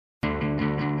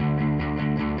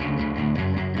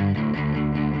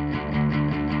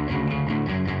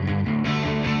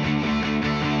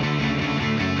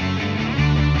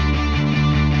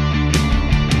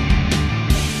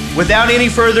Without any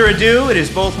further ado, it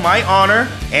is both my honor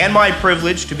and my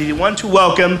privilege to be the one to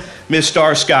welcome Miss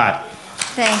Star Scott.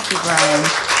 Thank you, Brian.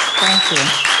 Thank you.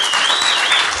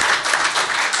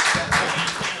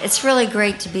 It's really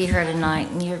great to be here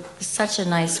tonight, and you're such a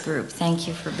nice group. Thank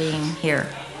you for being here.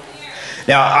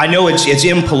 Now, I know it's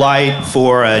impolite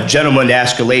for a gentleman to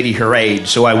ask a lady her age,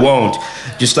 so I won't.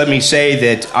 Just let me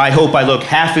say that I hope I look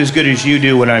half as good as you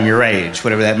do when I'm your age,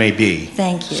 whatever that may be.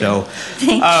 Thank you. So,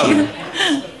 Thank you.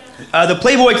 The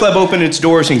Playboy Club opened its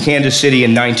doors in Kansas City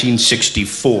in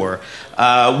 1964.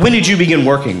 When did you begin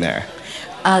working there?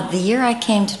 The year I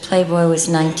came to Playboy was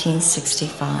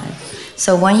 1965.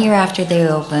 So 1 year after they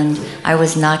opened, I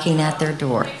was knocking at their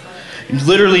door.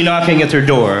 Literally knocking at their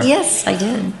door? Yes, I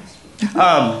did.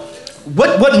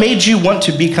 What made you want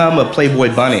to become a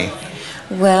Playboy bunny?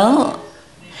 Well,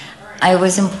 it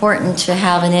was important to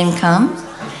have an income,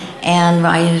 and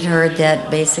I had heard that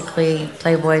basically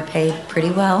Playboy paid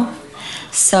pretty well.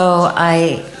 So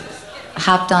I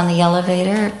hopped on the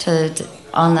elevator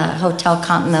on the Hotel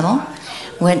Continental,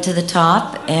 went to the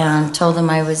top, and told them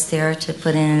I was there to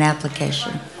put in an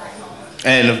application.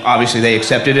 And obviously they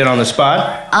accepted it on the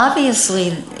spot?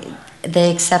 Obviously, they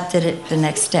accepted it the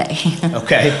next day.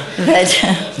 Okay. But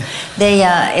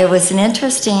it was an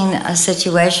interesting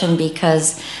situation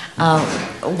because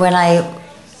when I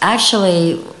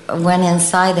actually went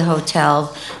inside the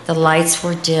hotel, the lights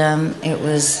were dim. It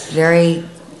was very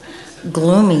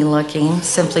gloomy looking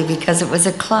simply because it was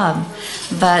a club.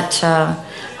 But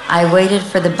I waited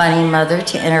for the bunny mother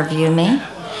to interview me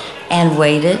and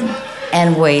waited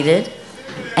and waited.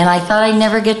 And I thought I'd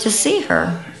never get to see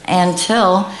her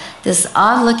until this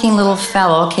odd-looking little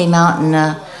fellow came out in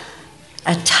a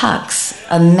tux,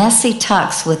 a messy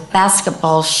tux with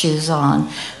basketball shoes on,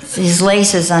 his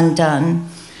laces undone.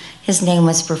 His name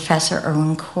was Professor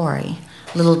Irwin Corey.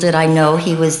 Little did I know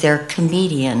he was their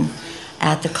comedian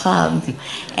at the club.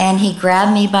 And he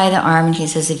grabbed me by the arm and he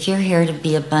says, "If you're here to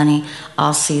be a bunny,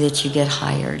 I'll see that you get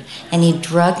hired." And he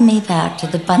drugged me back to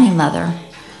the bunny mother.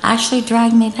 Actually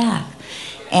dragged me back.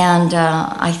 And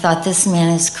I thought, this man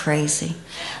is crazy.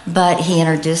 But he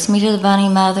introduced me to the bunny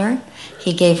mother.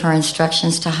 He gave her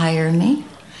instructions to hire me.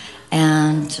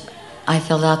 And I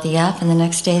filled out the app, and the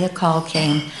next day the call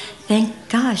came. Thank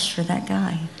gosh for that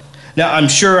guy. Now, I'm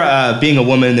sure being a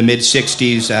woman in the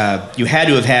mid-'60s, you had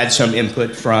to have had some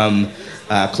input from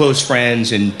close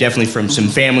friends and definitely from some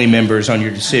family members on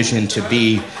your decision to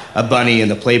be a bunny in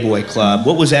the Playboy Club.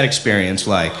 What was that experience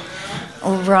like?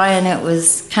 Well, Brian, it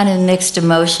was kind of mixed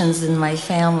emotions in my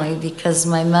family because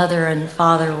my mother and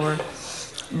father were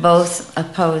both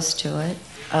opposed to it,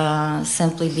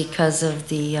 simply because of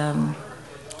the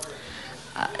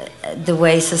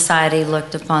way society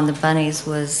looked upon the bunnies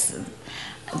was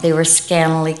they were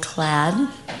scantily clad,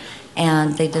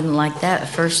 and they didn't like that,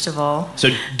 first of all. So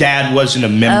Dad wasn't a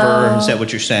member, is that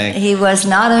what you're saying? He was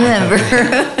not a member.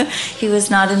 He was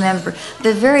not a member.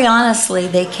 But very honestly,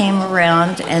 they came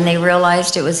around and they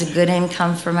realized it was a good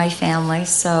income for my family.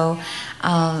 So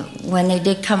when they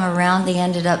did come around, they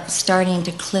ended up starting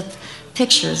to clip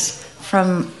pictures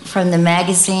from the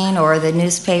magazine or the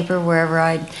newspaper, wherever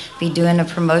I'd be doing a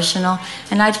promotional,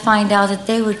 and I'd find out that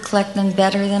they would collect them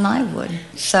better than I would.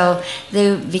 So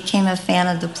they became a fan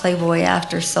of the Playboy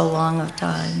after so long of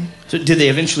time. So did they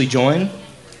eventually join?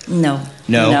 No.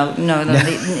 No? No.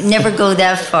 They never go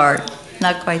that far.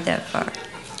 Not quite that far.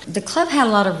 The club had a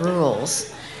lot of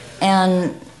rules,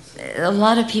 and a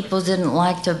lot of people didn't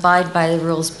like to abide by the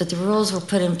rules, but the rules were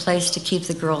put in place to keep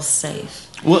the girls safe.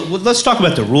 Well, let's talk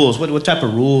about the rules. What type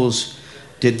of rules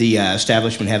did the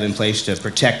establishment have in place to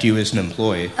protect you as an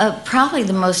employee? Probably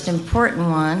the most important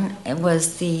one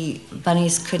was the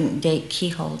bunnies couldn't date key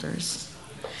holders.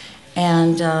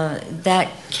 And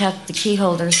that kept the key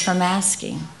holders from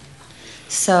asking.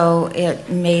 So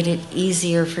it made it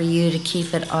easier for you to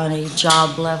keep it on a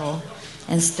job level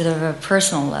instead of a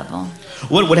personal level.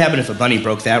 What would happen if a bunny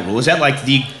broke that rule? Is that like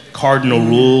the cardinal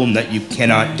rule that you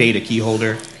cannot date a key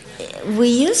holder? We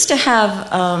used to have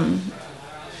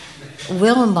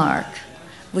Willmark,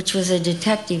 which was a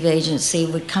detective agency,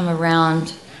 would come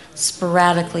around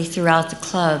sporadically throughout the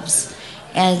clubs,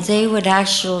 and they would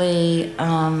actually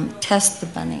test the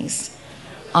bunnies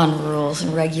on rules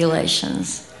and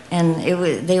regulations. And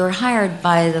they were hired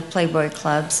by the Playboy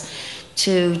clubs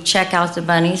to check out the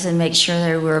bunnies and make sure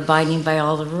they were abiding by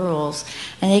all the rules.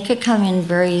 And they could come in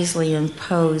very easily and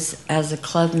pose as a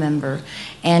club member.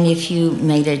 And if you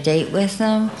made a date with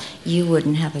them, you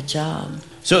wouldn't have a job.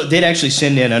 So they'd actually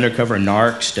send in undercover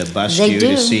narcs to bust you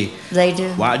to see? They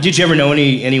do. Wow. Did you ever know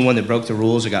anyone that broke the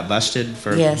rules or got busted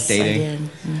for dating? Yes, I did.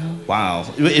 Mm-hmm. Wow.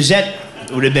 Would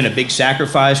it have been a big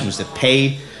sacrifice? Was the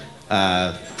pay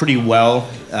pretty well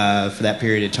for that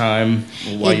period of time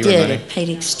while you were did. running? It paid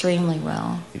extremely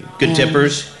well. Good And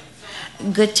tippers?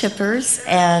 Good tippers,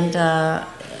 and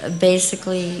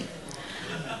basically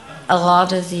a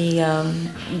lot of the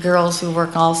girls would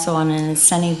work also on an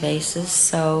incentive basis.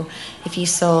 So if you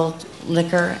sold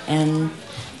liquor and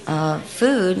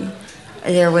food,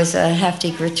 there was a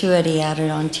hefty gratuity added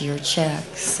onto your check.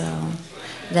 So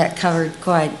that covered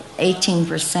quite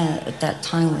 18% at that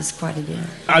time was quite a bit.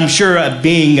 I'm sure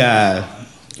being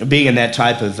in that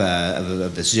type of a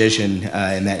position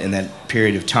in that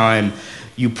period of time,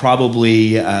 you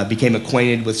probably became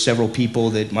acquainted with several people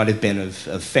that might have been of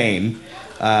fame.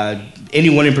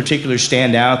 Anyone in particular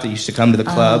stand out that used to come to the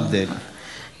club?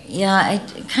 Yeah, I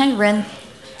kind of ran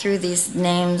through these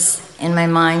names in my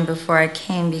mind before I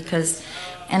came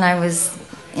and I was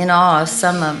in awe of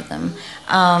some of them.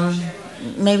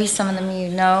 Maybe some of them you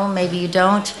know, maybe you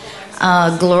don't.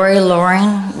 Gloria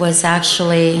Loring was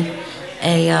actually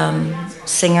a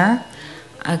singer.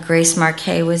 Grace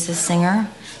Marquez was a singer.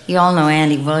 You all know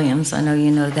Andy Williams. I know you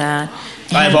know that.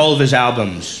 I have all of his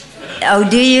albums. Oh,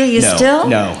 do you? You no, still?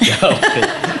 No.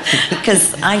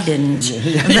 Because I didn't.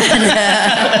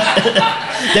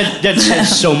 that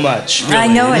says so much. Really. I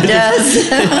know it does.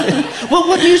 Well,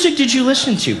 what music did you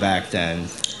listen to back then?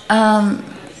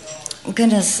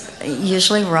 Goodness,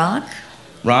 usually rock.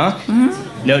 Rock?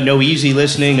 Mm-hmm. No easy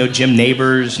listening, no Jim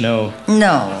Neighbors, no.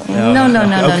 No.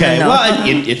 Okay, No. well,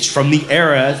 it's from the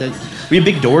era. Were you a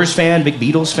big Doors fan, big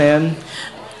Beatles fan?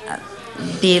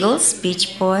 Beatles,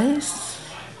 Beach Boys,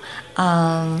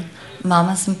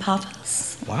 Mamas and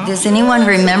Papas. Wow. Does anyone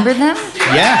remember them?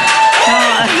 Yeah.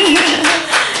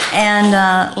 And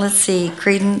let's see,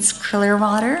 Creedence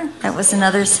Clearwater. That was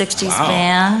another 60s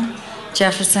band.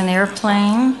 Jefferson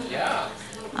Airplane.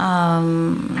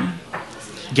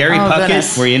 Gary Puckett.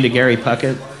 Goodness. Were you into Gary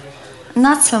Puckett?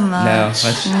 Not so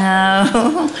much.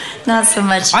 No, not so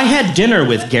much. I had dinner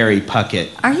with Gary Puckett.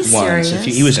 Are you once. serious?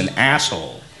 He was an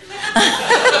asshole.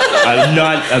 I'm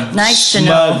not a nice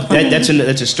smug. To know.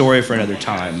 That's a story for another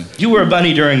time. You were a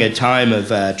bunny during a time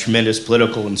of tremendous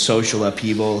political and social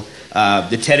upheaval.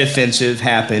 The Tet Offensive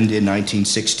happened in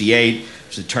 1968. It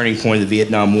was the turning point of the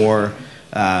Vietnam War.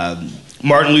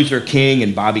 Martin Luther King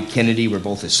and Bobby Kennedy were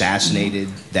both assassinated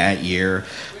that year.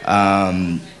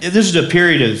 This is a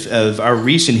period of our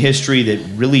recent history that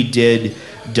really did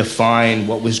define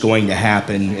what was going to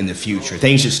happen in the future,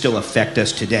 things that still affect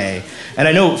us today. And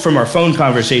I know from our phone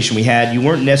conversation we had, you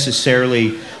weren't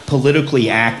necessarily politically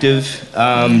active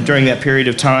during that period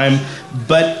of time,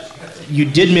 but you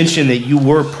did mention that you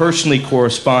were personally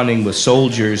corresponding with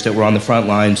soldiers that were on the front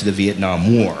lines of the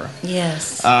Vietnam War.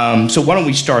 Yes. So why don't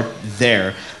we start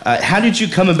there? How did you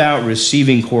come about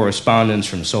receiving correspondence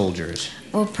from soldiers?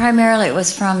 Well, primarily it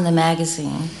was from the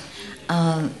magazine.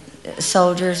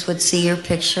 Soldiers would see your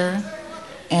picture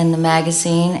in the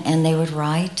magazine and they would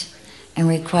write and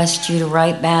request you to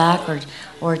write back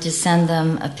or to send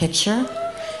them a picture.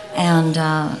 And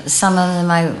some of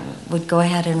them I would go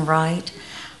ahead and write.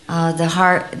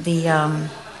 The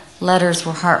letters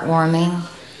were heartwarming,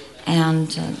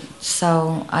 and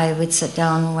so I would sit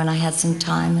down when I had some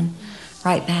time and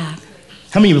write back.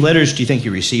 How many letters do you think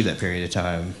you received that period of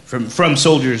time from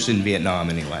soldiers in Vietnam,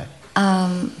 anyway?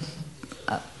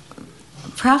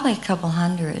 Probably a couple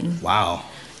hundred. Wow.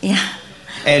 Yeah.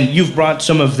 And you've brought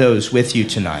some of those with you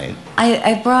tonight.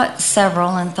 I brought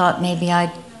several and thought maybe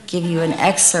I'd give you an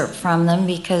excerpt from them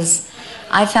because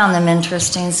I found them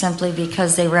interesting simply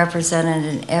because they represented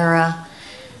an era,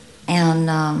 and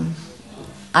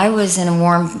I was in a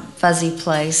warm, fuzzy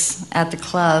place at the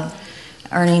club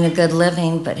earning a good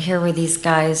living, but here were these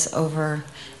guys over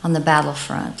on the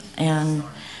battlefront, and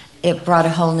it brought a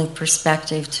whole new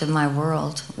perspective to my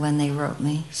world when they wrote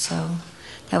me. So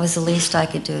that was the least I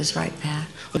could do is write back.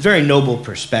 A very noble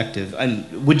perspective.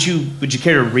 And would you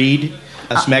care to read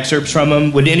some excerpts from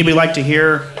them? Would anybody like to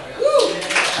hear?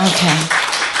 Okay.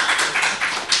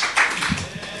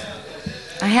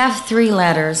 I have 3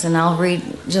 letters, and I'll read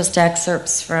just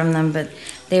excerpts from them, but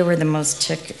they were the most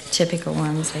typical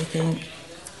ones, I think.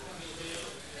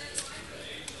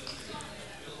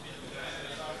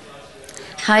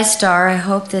 Hi, Star. I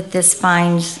hope that this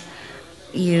finds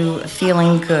you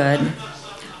feeling good.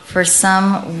 For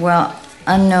some,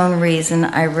 unknown reason,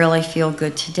 I really feel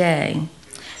good today.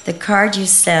 The card you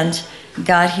sent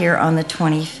got here on the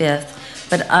 25th,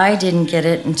 but I didn't get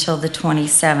it until the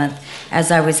 27th, as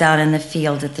I was out in the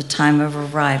field at the time of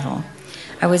arrival.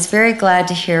 I was very glad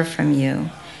to hear from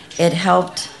you. It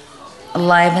helped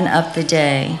liven up the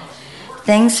day.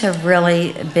 Things have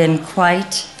really been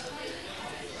quite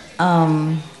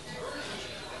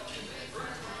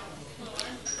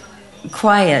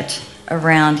quiet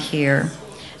around here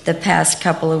the past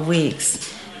couple of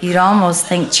weeks. You'd almost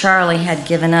think Charlie had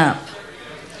given up.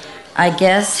 I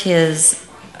guess he's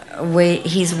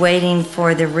waiting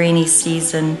for the rainy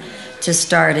season to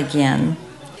start again.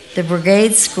 The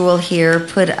brigade school here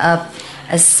put up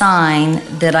a sign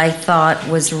that I thought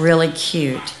was really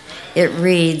cute. It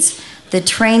reads, "The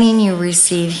training you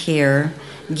receive here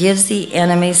gives the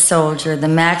enemy soldier the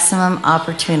maximum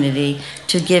opportunity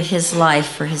to give his life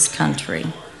for his country."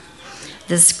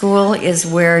 The school is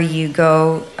where you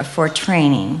go for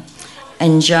training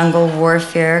in jungle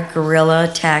warfare, guerrilla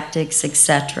tactics,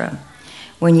 etc.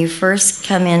 When you first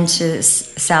come into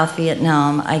South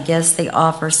Vietnam, I guess they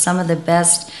offer some of the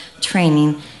best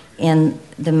training in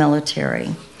the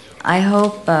military. I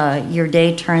hope your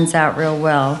day turns out real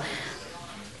well.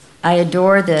 I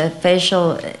adore the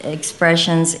facial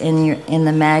expressions in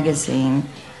the magazine.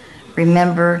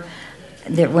 Remember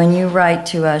that when you write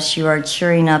to us, you are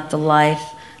cheering up the life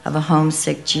of a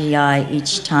homesick GI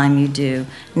each time you do,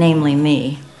 namely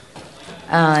me.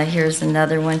 Here's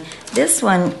another one. This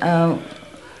one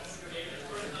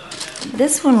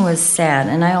was sad,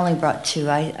 and I only brought two.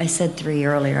 I said three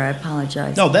earlier. I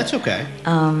apologize. No, that's okay.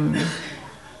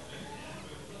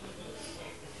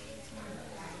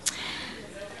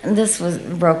 This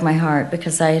broke my heart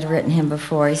because I had written him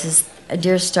before. He says,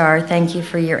 "Dear Star, thank you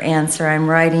for your answer. I'm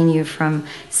writing you from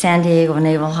San Diego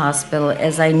Naval Hospital.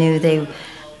 As I knew they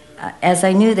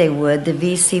would, the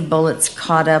VC bullets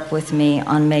caught up with me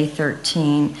on May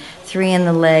 13, 3 in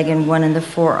the leg and 1 in the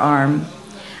forearm.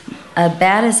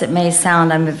 Bad as it may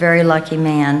sound, I'm a very lucky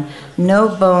man. No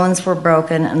bones were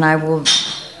broken, and I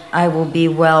will be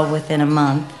well within a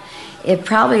month. It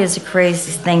probably is a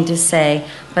crazy thing to say,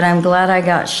 but I'm glad I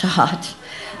got shot.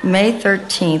 May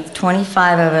 13th,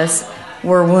 25 of us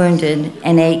were wounded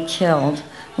and 8 killed.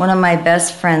 One of my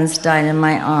best friends died in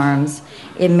my arms.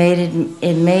 It made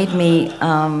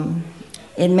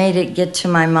it get to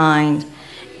my mind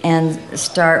and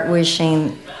start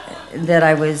wishing that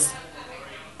I was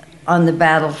on the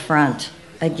battlefront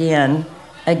again,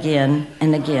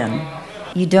 and again.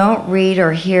 You don't read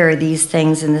or hear these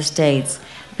things in the States,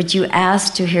 but you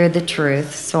asked to hear the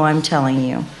truth, so I'm telling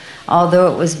you.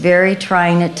 Although it was very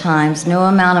trying at times, no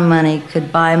amount of money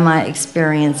could buy my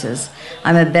experiences.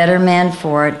 I'm a better man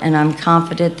for it, and I'm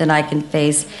confident that I can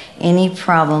face any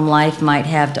problem life might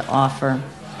have to offer."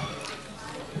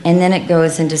 And then it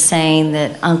goes into saying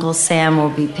that Uncle Sam will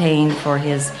be paying for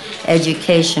his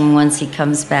education once he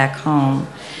comes back home.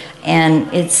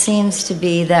 And it seems to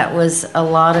be that was a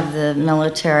lot of the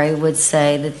military would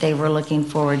say that they were looking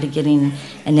forward to getting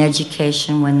an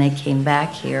education when they came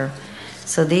back here.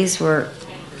 So these were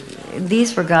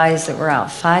guys that were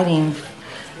out fighting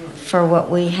for what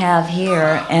we have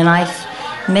here, and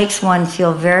makes one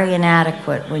feel very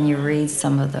inadequate when you read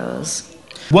some of those.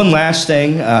 One last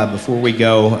thing before we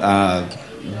go.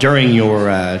 During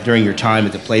your time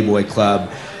at the Playboy Club,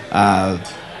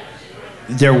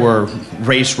 there were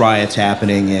race riots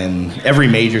happening in every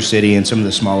major city and some of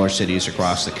the smaller cities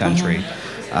across the country.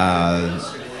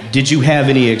 Did you have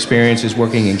any experiences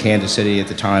working in Kansas City at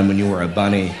the time when you were a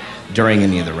bunny during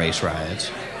any of the race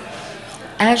riots?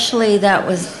 Actually, that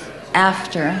was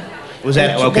after. Was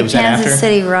that okay? Was that after? The Kansas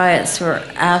City riots were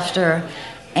after,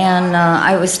 and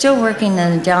I was still working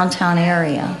in the downtown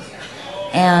area,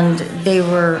 and they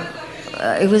were.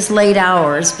 It was late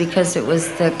hours because it was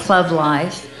the club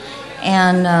life,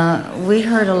 and we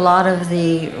heard a lot of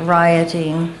the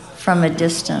rioting from a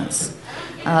distance,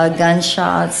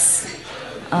 gunshots.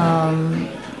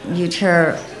 You'd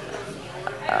hear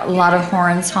a lot of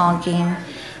horns honking.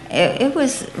 It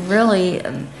was really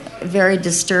very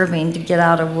disturbing to get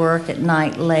out of work at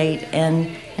night late and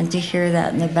to hear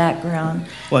that in the background.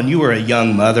 Well, and you were a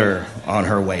young mother on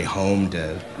her way home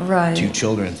to right. 2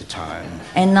 children at the time.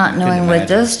 And not knowing what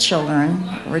those children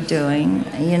were doing,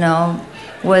 you know.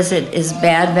 Was it as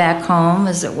bad back home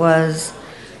as it was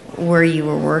where you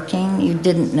were working? You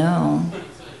didn't know.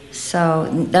 So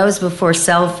that was before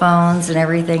cell phones and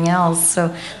everything else,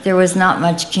 so there was not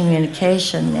much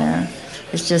communication there.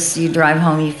 It's just you drive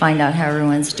home, you find out how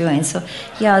everyone's doing. So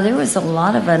yeah, there was a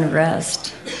lot of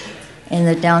unrest in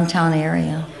the downtown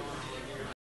area.